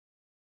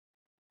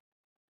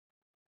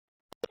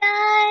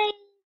Guys,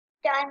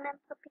 Diamond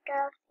Puppy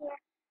Girls here,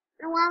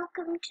 and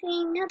welcome to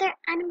another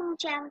Animal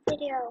Jam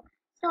video.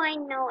 So I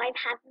know I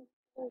haven't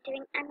been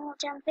doing Animal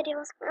Jam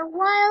videos for a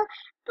while,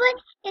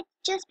 but it's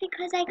just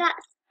because I got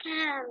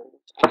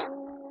scammed,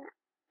 and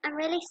I'm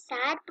really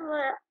sad,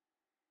 but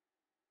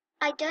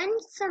I done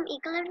some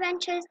Eagle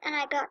Adventures, and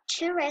I got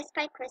two rare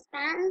spike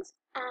wristbands,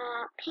 a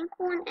pink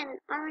one and an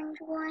orange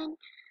one,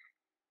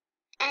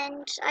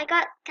 and I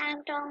got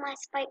scammed all my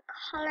spike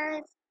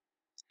colors,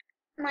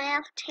 my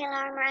elf tail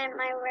armor and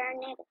my rare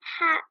knitted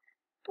hat,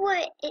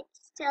 but it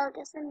still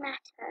doesn't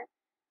matter.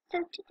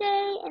 So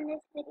today in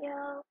this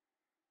video,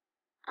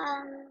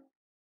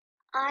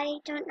 I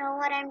don't know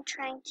what I'm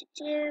trying to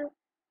do,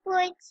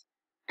 but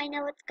I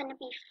know it's gonna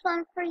be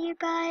fun for you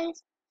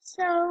guys.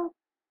 So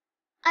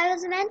I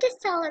was meant to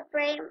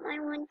celebrate my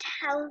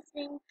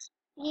 1,000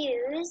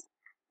 views,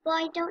 but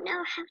I don't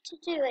know how to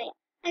do it.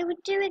 I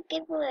would do a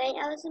giveaway.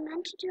 I was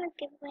meant to do a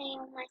giveaway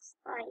on my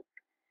spike,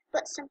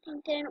 but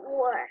something didn't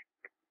work.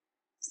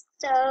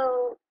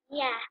 So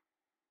yeah,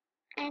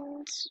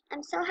 and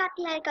I'm so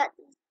happy I got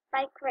these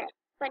spike wrist,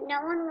 but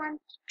no one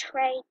wants to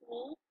trade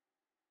me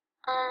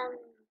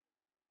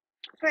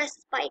for a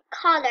spike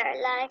collar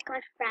like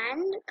my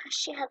friend, because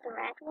she has a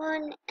red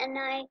one, and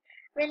I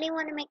really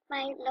want to make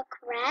mine look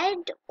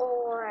red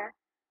or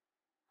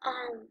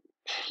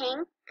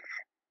pink.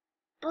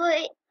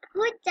 But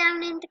put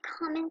down in the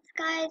comments,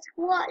 guys,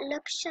 what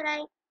look should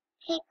I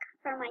pick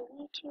for my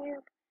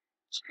YouTube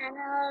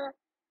channel?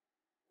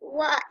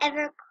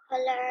 Whatever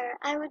color.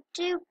 I would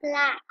do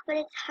black, but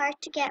it's hard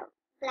to get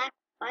black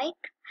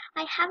bike.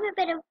 I have a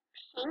bit of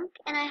pink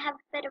and I have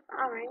a bit of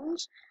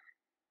orange.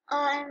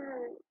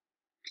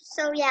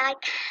 So yeah,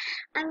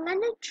 I'm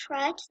gonna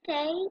try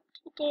today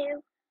to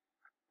do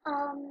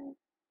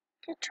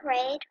to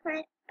trade for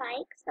a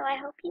bike. So I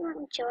hope you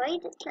enjoy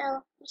this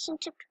little mission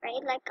to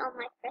trade like on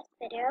my first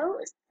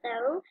video.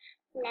 So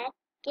let's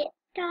get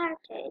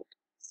started.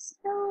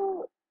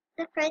 So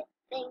the first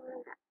thing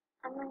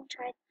I'm gonna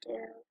try to do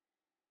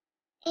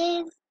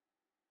is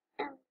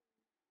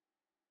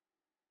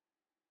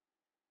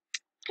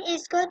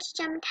go to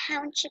Gem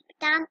Township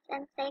Dance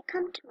and say,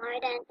 come to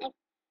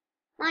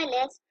my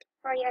list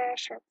for your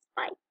shirt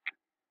spike.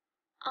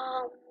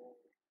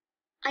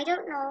 I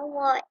don't know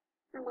what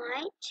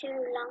my two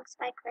long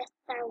spike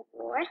wrists are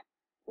worth.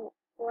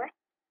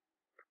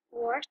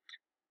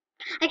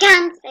 I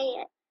can't say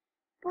it,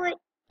 but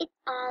it's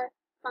all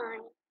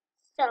fine.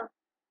 So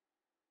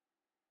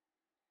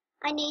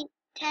I need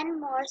 10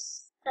 more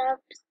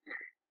subs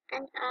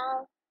and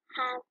I'll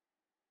have,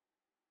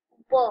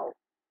 whoa,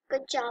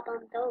 good job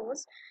on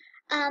those.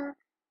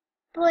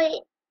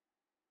 But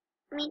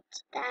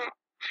meet that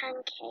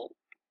pancake.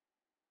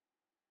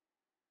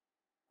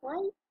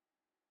 What?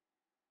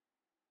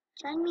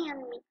 Join me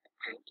on Meet the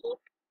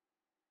Pancake?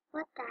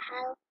 What the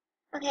hell?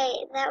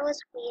 Okay, that was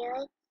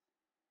weird.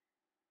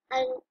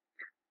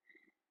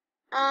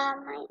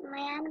 My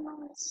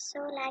animal is so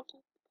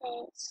laggy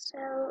today,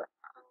 so,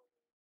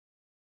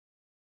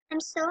 I'm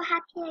so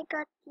happy I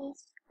got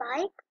these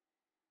spikes.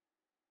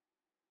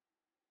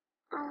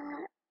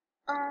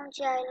 Oh,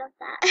 gee, I love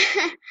that.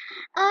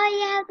 Oh,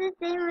 yeah, the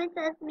same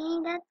as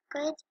me, that's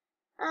good.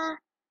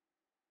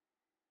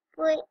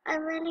 But I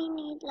really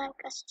need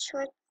like a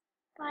short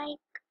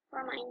spike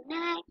for my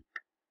neck.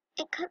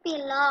 It could be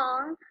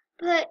long,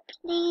 but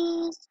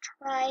please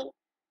try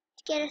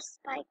to get a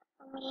spike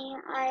for me.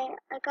 I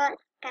got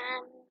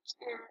scammed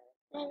and I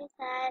was really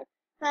sad. It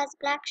was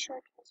black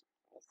short.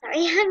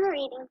 Sorry, I'm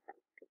reading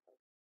some people.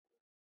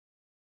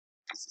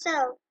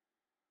 So,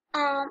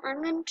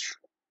 I'm gonna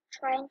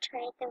try and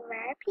trade the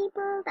rare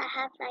people that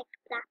have like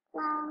black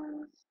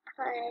longs,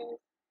 cause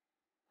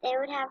they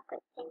would have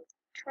good things to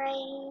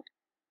trade.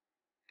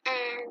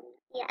 And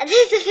yeah,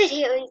 this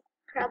video is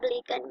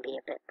probably gonna be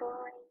a bit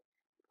boring.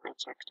 I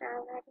checked it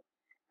already,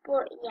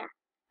 but yeah.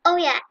 Oh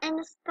yeah, and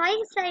the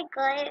spikes I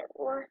got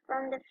were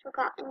from the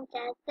Forgotten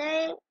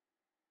Desert.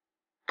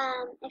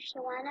 If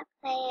you wanna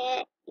play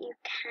it, you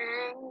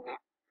can.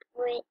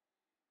 But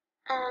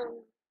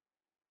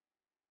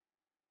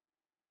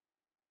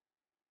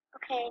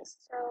okay,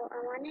 so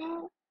I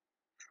wanna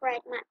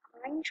trade my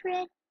orange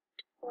wrist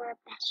for a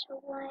better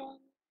one.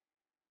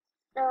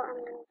 So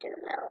I'm gonna do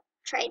a little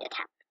trade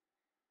attack.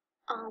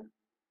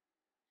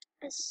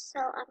 So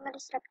I'm gonna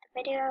stop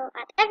the video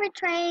at every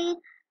trade.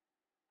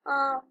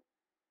 Okay.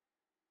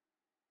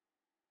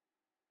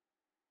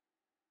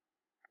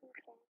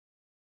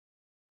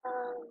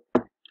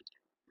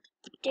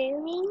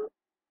 Doing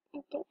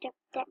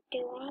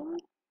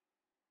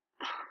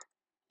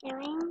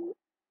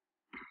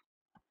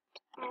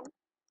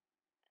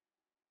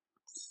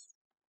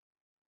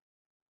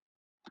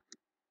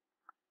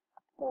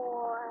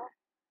for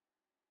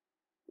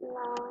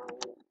long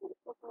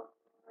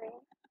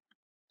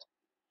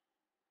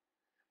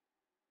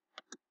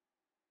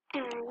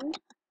and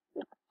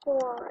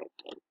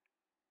recording.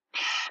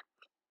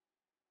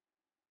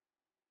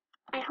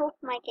 I hope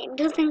my game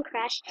doesn't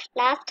crash.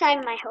 Last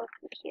time my whole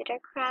computer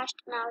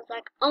crashed and I was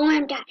like, oh,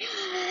 I'm done.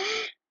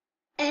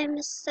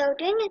 So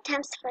doing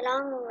attempts for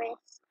long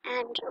wrist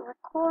and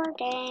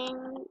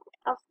recording.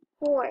 Of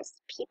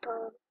course,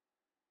 people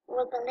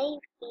will believe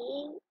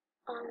me.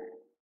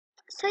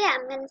 So yeah,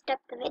 I'm gonna stop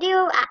the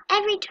video at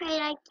every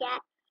trade I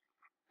get.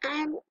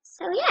 And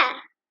so yeah,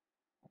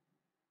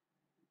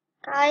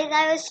 guys,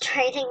 I was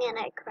trading and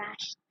I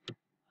crashed.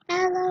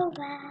 LOL.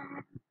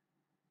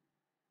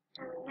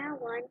 So no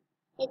one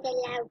is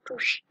allowed to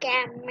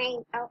scam me,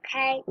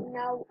 okay?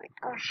 No one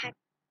or heck.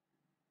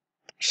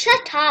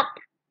 Shut up!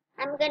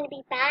 I'm gonna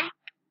be back.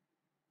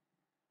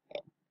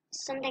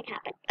 Something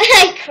happened.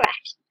 I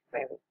crashed.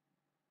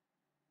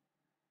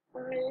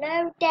 I'm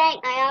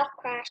loading. I have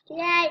crashed.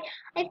 Yay!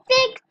 I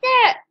fixed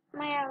it.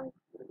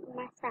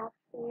 Myself.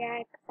 Yeah,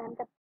 because I'm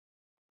the.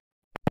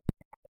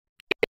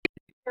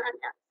 No, I'm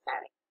not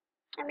sorry.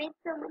 I made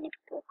so many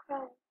people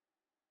cry.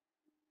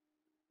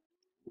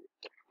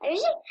 I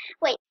usually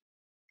wait,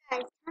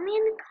 guys. Tell me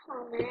in the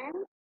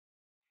comments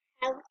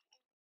how.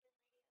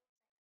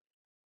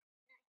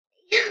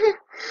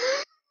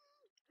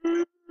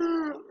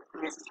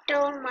 I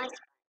stole my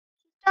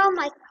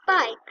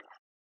spike.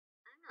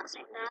 I'm not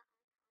saying that.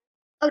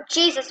 Oh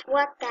Jesus!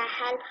 What the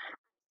hell?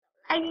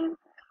 I didn't.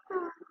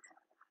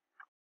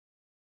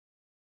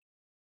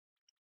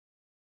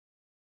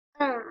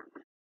 Um,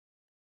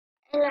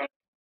 like,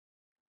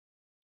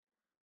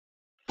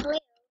 please.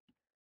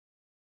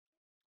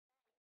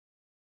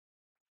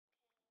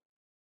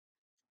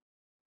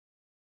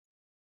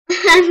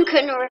 I'm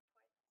gonna.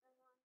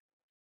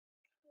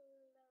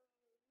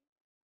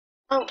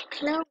 Oh,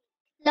 Chloe.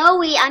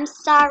 Chloe, I'm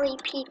sorry,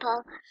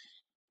 people.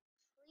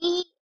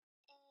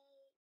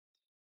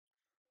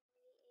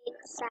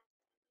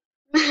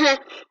 387.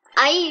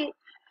 I.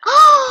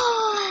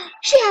 Oh,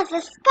 she has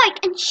a spike,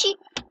 and she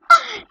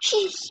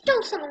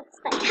stole someone's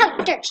spike. How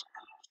dare she?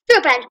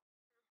 Stupid.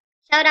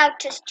 Shout out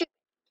to stupid.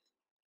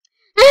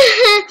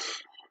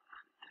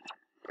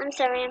 I'm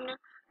sorry.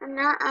 I'm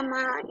not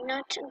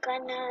gonna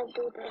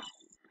do this.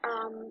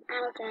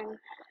 Alden.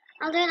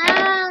 Alden.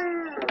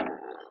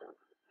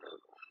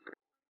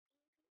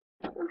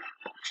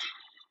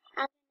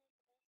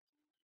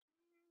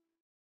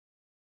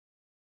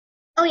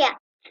 Oh yeah.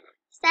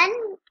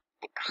 Send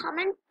a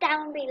comment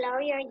down below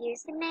your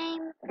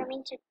username for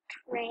me to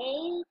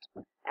trade.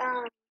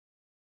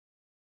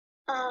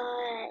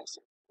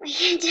 We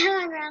can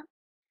telegram.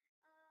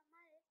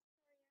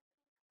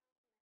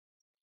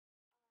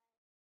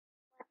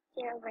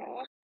 Your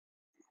red.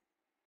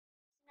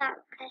 Not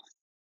question.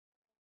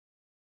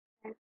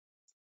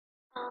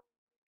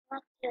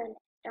 What's your list?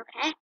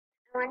 Okay.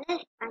 I want to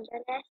find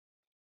your list.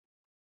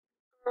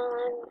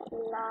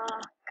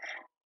 Unlock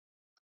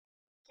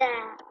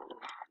them.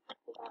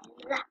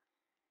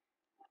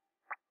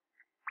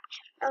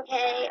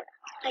 Okay.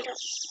 I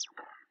just.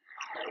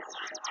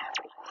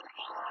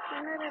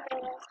 Another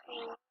video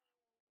screen.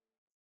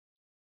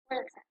 What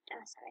is that?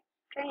 Oh, sorry.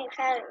 Training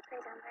failure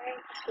because I'm very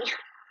picky.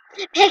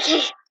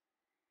 Picky.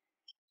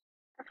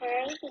 Okay,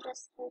 he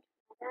just did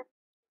that.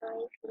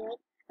 Believe he did.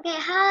 Okay,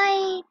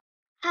 hi.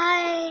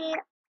 Hi.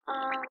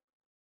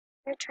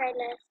 Your trade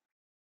list.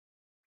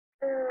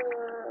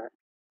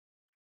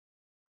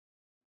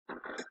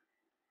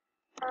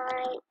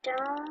 I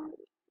don't.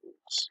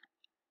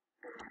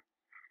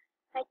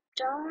 I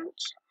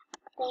don't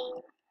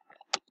think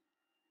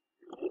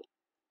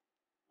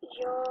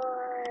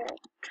your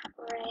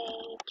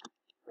trade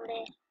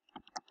list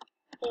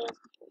is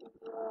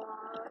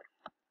worth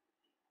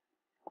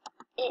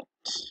it.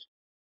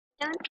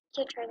 Don't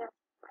your trade list.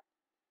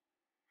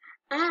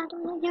 I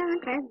don't think your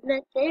trade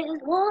list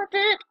is worth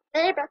it,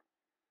 baby.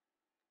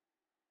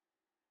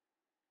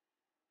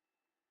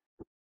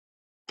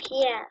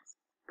 Yes.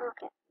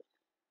 Okay.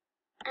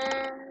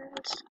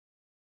 And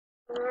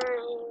I'm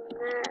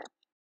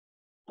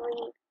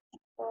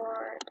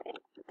recording.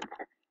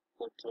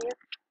 Thank you.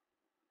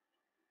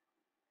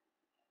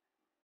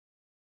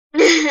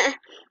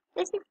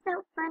 This is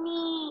so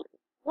funny.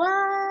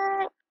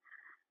 What?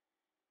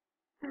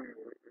 Hmm.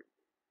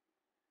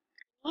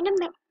 I need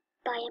to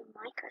buy a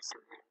mic or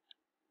something.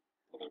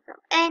 There we go.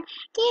 And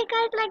do you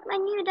guys like my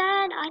new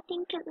dad? I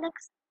think it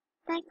looks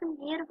nice and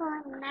beautiful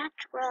and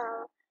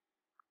natural.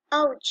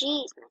 Oh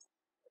jeez, my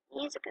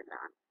music is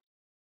on.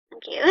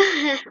 Thank you.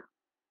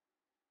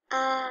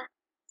 uh,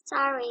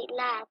 sorry,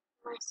 lad.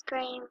 My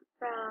screen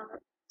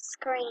froze.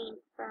 Screen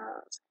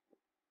froze.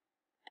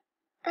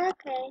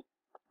 Okay.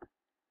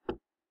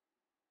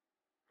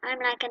 I'm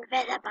like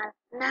invisible.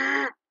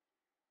 Nah.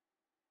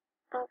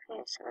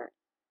 Okay, so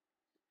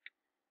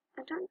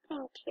I don't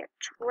think your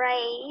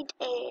trade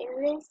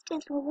list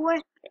is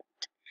worth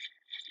it.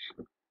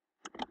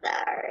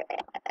 Sorry.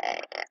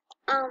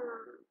 Um.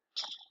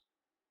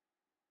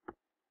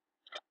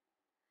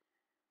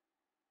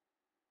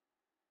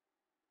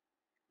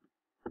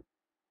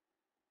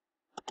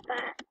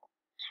 But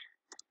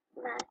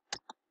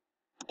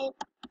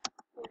it's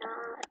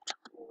not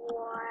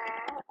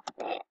worth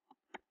it.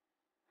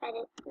 That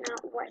it's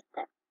not worth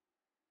it.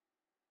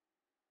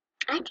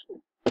 I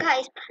can,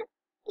 guys,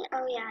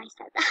 oh yeah, I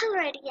said that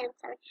already. I'm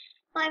sorry.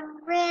 I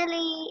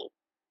really,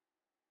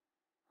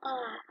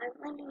 I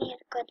really need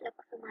a good look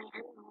for my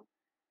animal.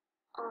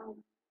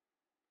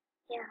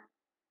 Yeah,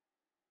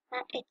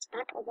 that it's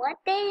not what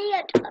they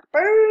had.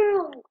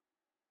 Boom!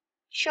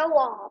 Show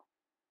off.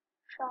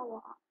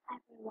 Show off,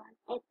 everyone.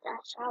 It's a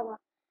show off.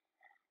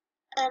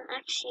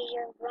 Actually,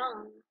 you're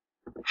wrong.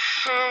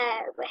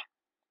 How?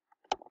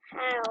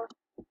 How?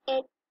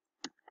 It's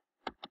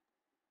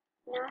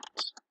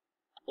not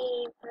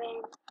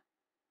even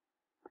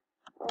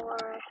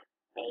or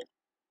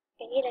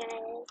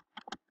beta.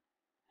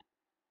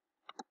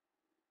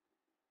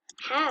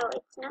 How?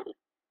 It's not.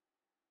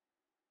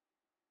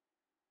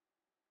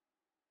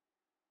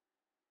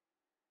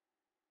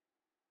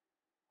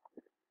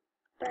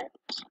 But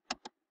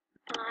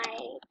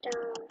I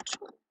don't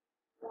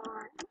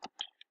want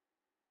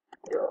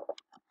your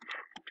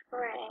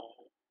trade.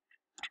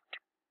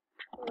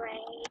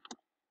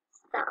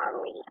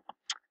 Sorry.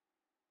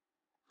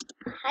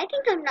 I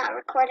think I'm not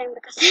recording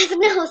because there's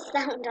no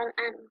sound on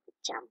Animal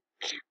Jam.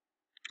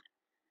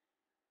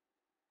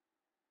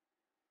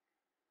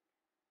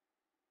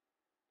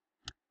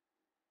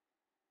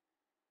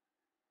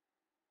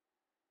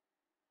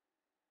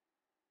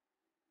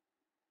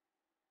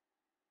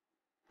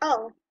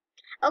 Oh,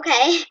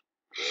 okay.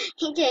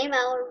 He came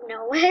out of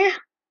nowhere.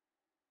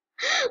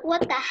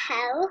 What the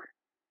hell?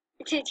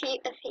 If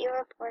he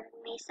reported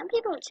me. Some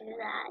people do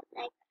that.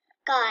 Like,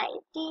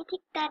 guys, do you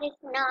think that is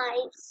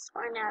nice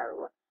or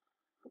no?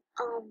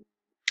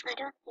 I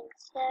don't think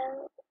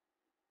so.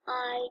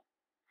 I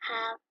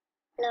have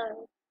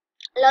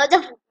loads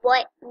of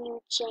what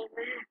new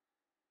jammer?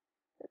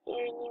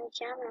 You're a new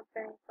jammer,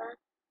 Bertha.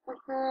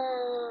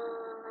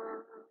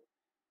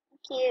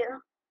 Thank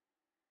you,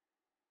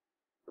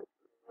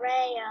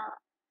 Rhea.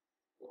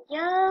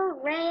 Yo,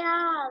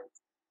 Rhea.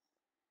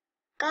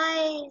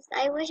 Guys,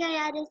 I wish I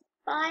had a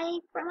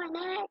spike for my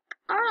neck.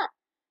 Ah,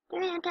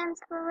 doing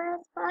attempts for a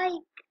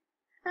spike.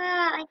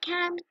 Ah, I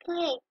can't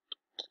click.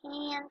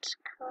 Can't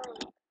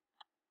click.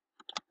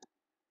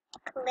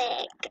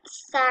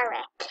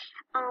 Sorry.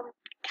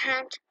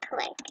 Can't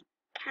click.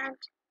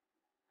 Can't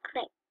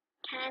click.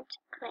 Can't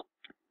click.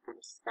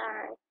 I'm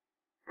sorry.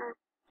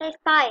 Say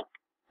spike.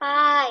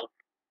 Spike.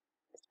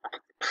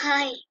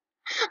 Spike.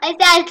 I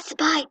said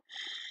spike.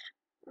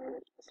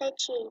 Say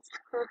cheese.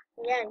 Huh.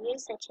 Yeah, you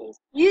say cheese.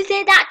 You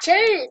say that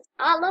cheese.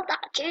 I love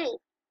that cheese.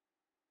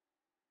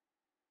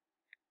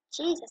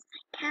 Jesus,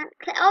 I can't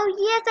click. Oh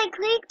yes, I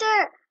clicked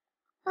her.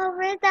 Oh,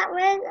 where's that?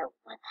 Oh,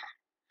 what?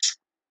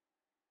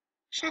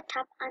 Shut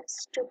up. I'm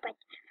stupid.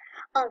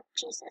 Oh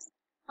Jesus.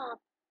 Um,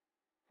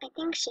 I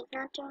think she's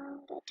not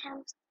doing the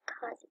attempts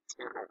because it's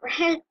not a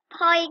rare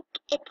spike.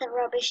 It's a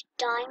rubbish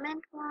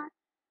diamond one.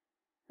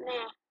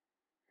 Meh.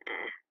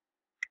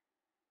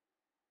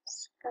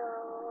 So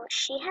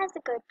she has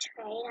a good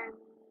trade. I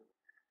mean,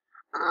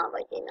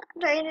 but you're not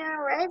trading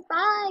a rare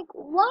spike.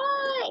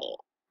 Why?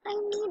 I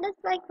need a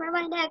spike for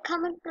my neck.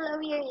 Comment below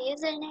your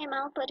username.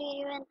 I'll put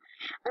you in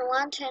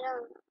unwanted.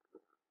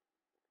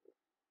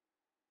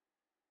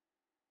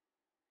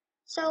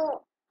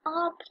 So,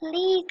 oh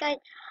please, guys,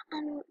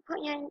 put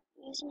your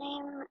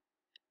username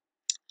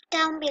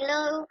down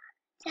below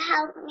to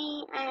help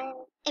me.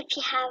 And if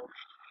you have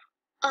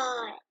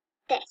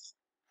this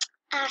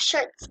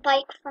short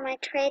spike for my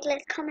trade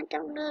list, comment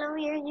down below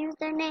your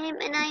username,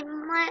 and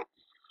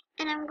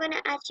I'm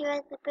gonna add you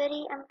as a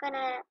buddy. I'm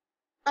gonna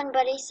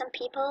unbuddy some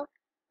people.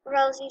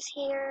 Rosie's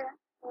here.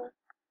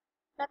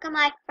 Look at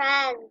my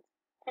friends.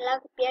 They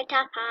look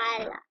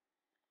beautiful.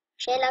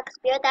 She looks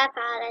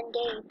beautiful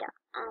indeed.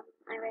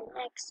 I really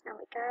like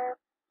Snowy Girl.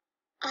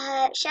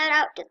 Shout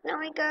out to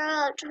Snowy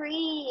Girl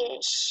Tree.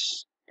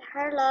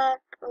 Her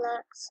look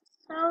looks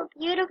so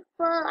beautiful.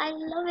 I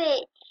love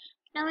it.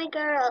 Snowy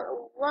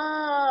Girl.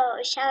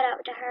 Whoa. Shout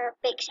out to her.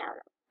 Big shout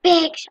out.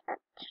 Big shout out.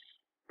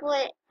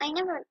 But I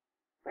never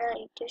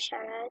really do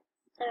shout out.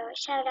 So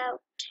shout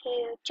out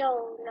to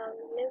Joe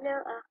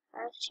Lulu.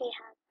 She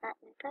has that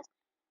necklace.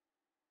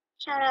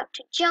 Shout out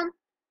to Jump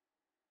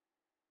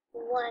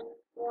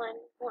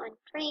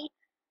 1113.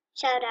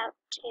 Shout out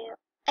to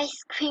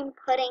Ice Cream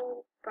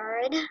Pudding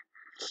Bird.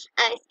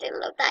 I still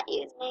love that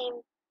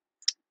username.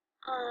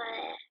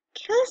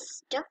 Cool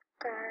stuff,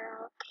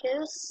 girl.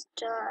 Cool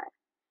stuff.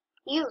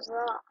 You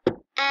rock.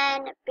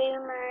 And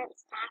Boomer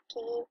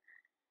Saki.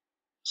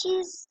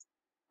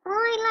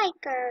 I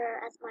like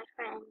her as my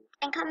friend.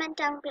 And comment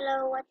down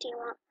below what do you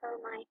want for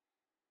my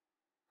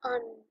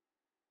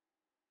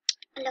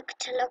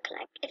look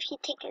like. If you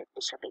think it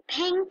should be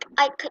pink,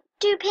 I could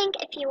do pink.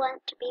 If you want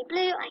it to be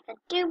blue, I could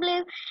do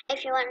blue.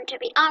 If you want it to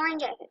be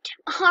orange, I could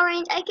do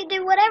orange. I could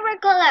do whatever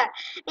color.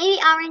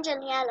 Maybe orange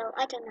and yellow.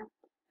 I don't know.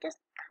 Just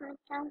comment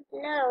down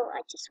below.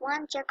 I just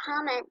want your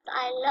comments.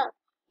 I love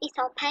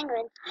Esau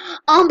Penguin.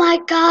 Oh my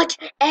god,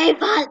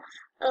 evil!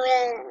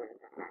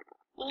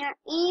 You're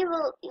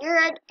evil. You're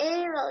an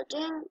evil.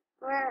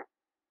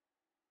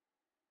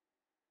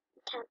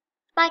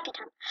 Spike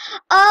attempt.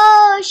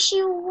 Oh,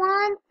 she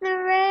wants the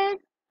red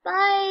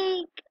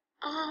spike.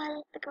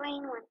 Oh, the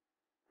green one.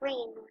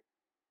 Green one.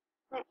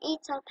 Where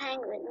eats all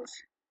penguins.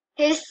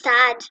 Who's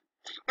sad?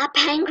 A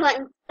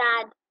penguin's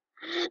sad.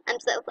 I'm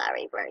so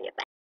sorry for you.